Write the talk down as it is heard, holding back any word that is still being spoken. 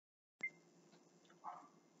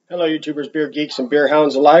Hello YouTubers, beer geeks, and beer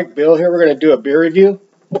hounds alike. Bill here. We're going to do a beer review.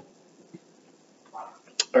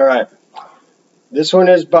 Alright. This one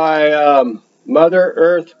is by Mother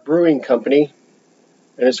Earth Brewing Company.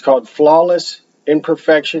 And it's called Flawless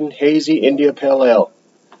Imperfection Hazy India Pale Ale.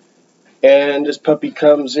 And this puppy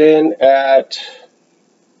comes in at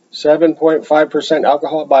 7.5%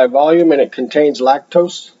 alcohol by volume. And it contains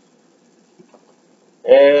lactose.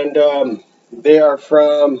 And they are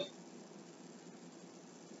from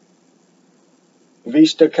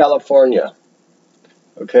Vista, California.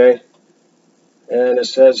 Okay, and it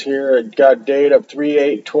says here it got date of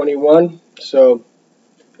 3/8/21, so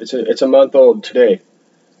it's a month old today.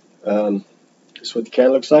 This is what the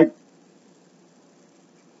can looks like.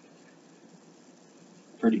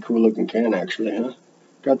 Pretty cool looking can actually, huh?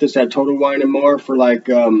 Got this at Total Wine and More for like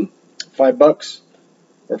 $5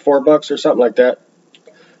 or $4 or something like that.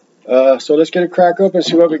 So let's get a crack open and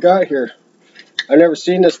see what we got here. I've never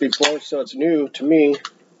seen this before, so it's new to me.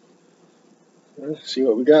 Let's see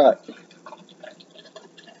what we got.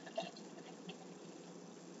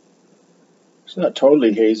 It's not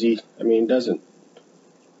totally hazy. I mean, it doesn't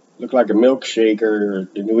look like a milkshake or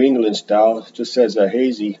the New England style. It just says a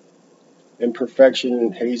hazy.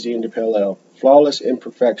 Imperfection Hazy India Pale Ale. Flawless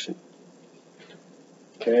Imperfection.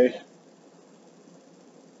 Okay.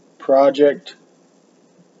 Project.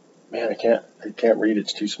 Man, I can't read.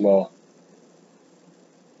 It's too small.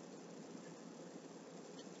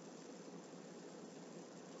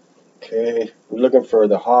 Okay, I'm looking for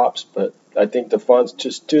the hops, but I think the font's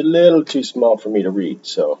just a little too small for me to read.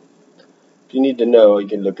 So, if you need to know, you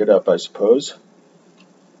can look it up, I suppose.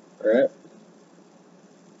 All right.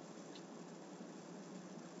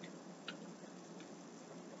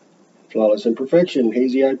 Flawless Imperfection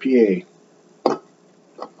Hazy IPA.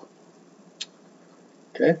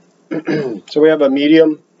 Okay. So we have a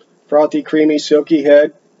medium, frothy, creamy, silky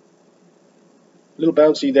head. A little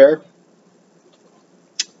bouncy there.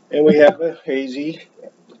 And we have a hazy,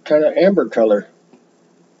 kind of amber color.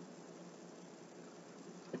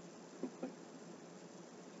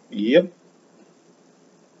 Yep.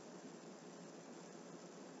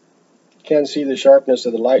 Can see the sharpness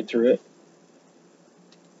of the light through it.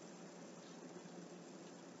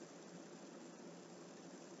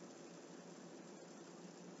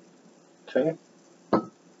 Okay.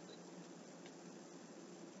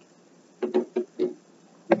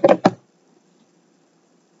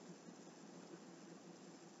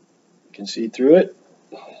 You can see through it.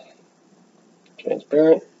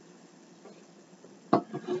 Transparent.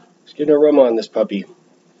 Let's get an aroma on this puppy.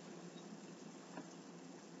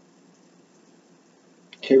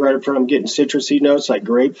 Okay, right up front I'm getting citrusy notes like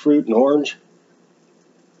grapefruit and orange.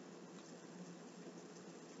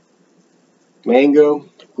 Mango,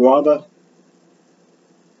 guava.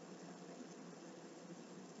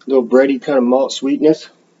 A little bready kind of malt sweetness.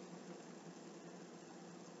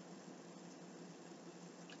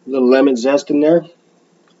 A little lemon zest in there.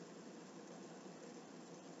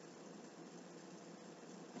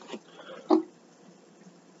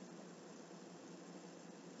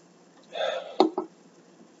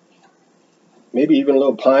 Maybe even a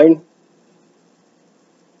little pine.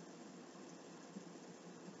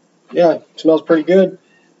 Yeah, smells pretty good.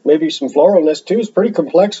 Maybe some floralness too. It's pretty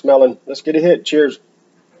complex smelling. Let's get a hit. Cheers.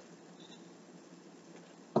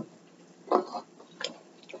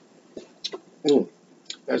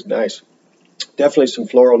 That's nice. Definitely some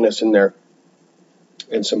floralness in there.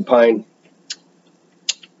 And some pine.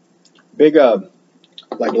 Big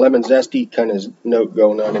like lemon zesty kind of note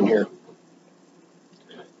going on in here.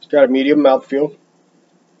 It's got a medium mouthfeel.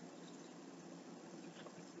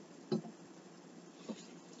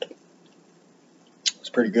 It's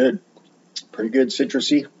pretty good. Pretty good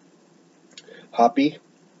citrusy, hoppy,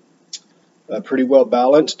 pretty well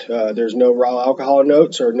balanced. There's no raw alcohol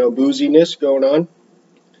notes or no booziness going on.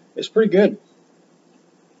 It's pretty good.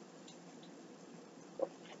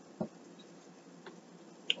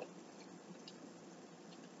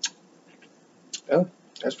 Yeah,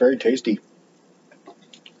 that's very tasty.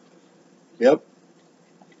 Yep.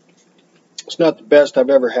 It's not the best I've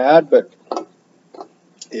ever had, but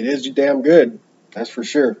it is damn good. That's for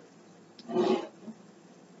sure.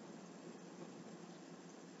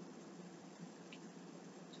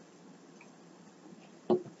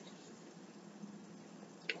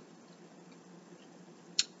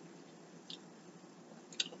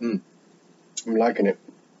 I'm liking it.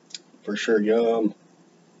 For sure. Yum.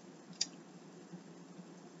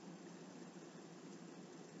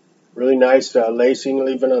 Really nice lacing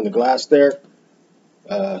leaving on the glass there.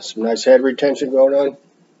 Some nice head retention going on.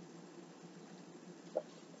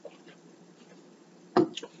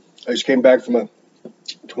 I just came back from a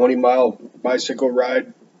 20-mile bicycle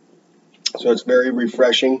ride. So it's very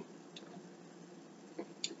refreshing.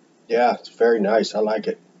 Yeah, it's very nice. I like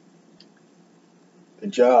it.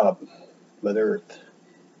 Good job, Mother Earth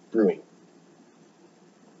Brewing.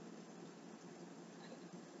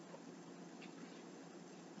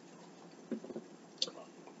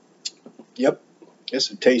 Yep, this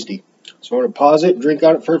is tasty. So I'm going to pause it, drink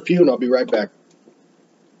on it for a few, and I'll be right back.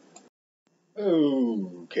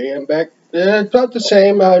 Okay, I'm back. It's about the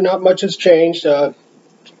same. Not much has changed.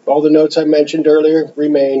 All the notes I mentioned earlier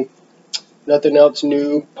remain. Nothing else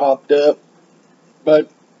new popped up. But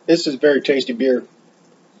this is very tasty beer.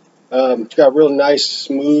 It's got real nice,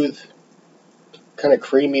 smooth, kind of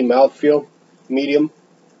creamy mouthfeel, medium.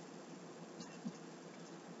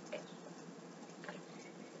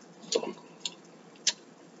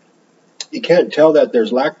 You can't tell that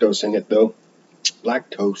there's lactose in it, though.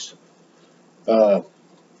 Lactose. Uh,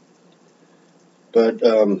 but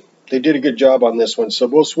they did a good job on this one. So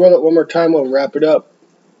we'll swirl it one more time. We'll wrap it up.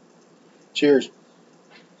 Cheers.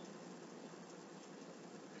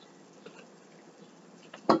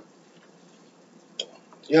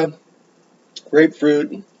 Yeah,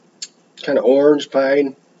 grapefruit, kind of orange,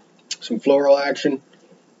 pine, some floral action,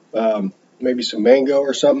 maybe some mango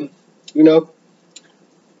or something. You know,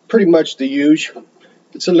 pretty much the usual.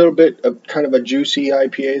 It's a little bit of kind of a juicy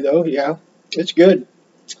IPA, though. Yeah, it's good.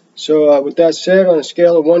 So with that said, on a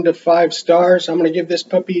scale of 1 to 5 stars, I'm going to give this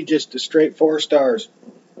puppy just a straight 4 stars.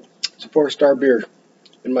 It's a 4-star beer,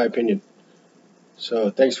 in my opinion. So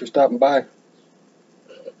thanks for stopping by.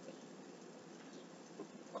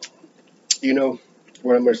 You know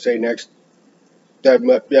what I'm going to say next.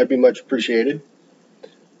 That'd be much appreciated.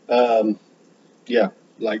 Yeah,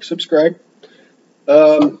 like, subscribe.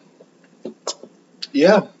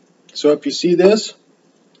 Yeah, so if you see this,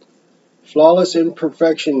 Flawless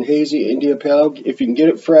Imperfection Hazy India Pale, if you can get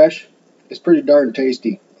it fresh, it's pretty darn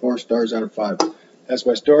tasty. 4 stars out of 5. That's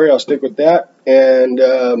my story. I'll stick with that. And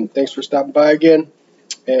thanks for stopping by again.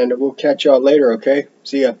 And we'll catch y'all later, okay?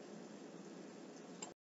 See ya.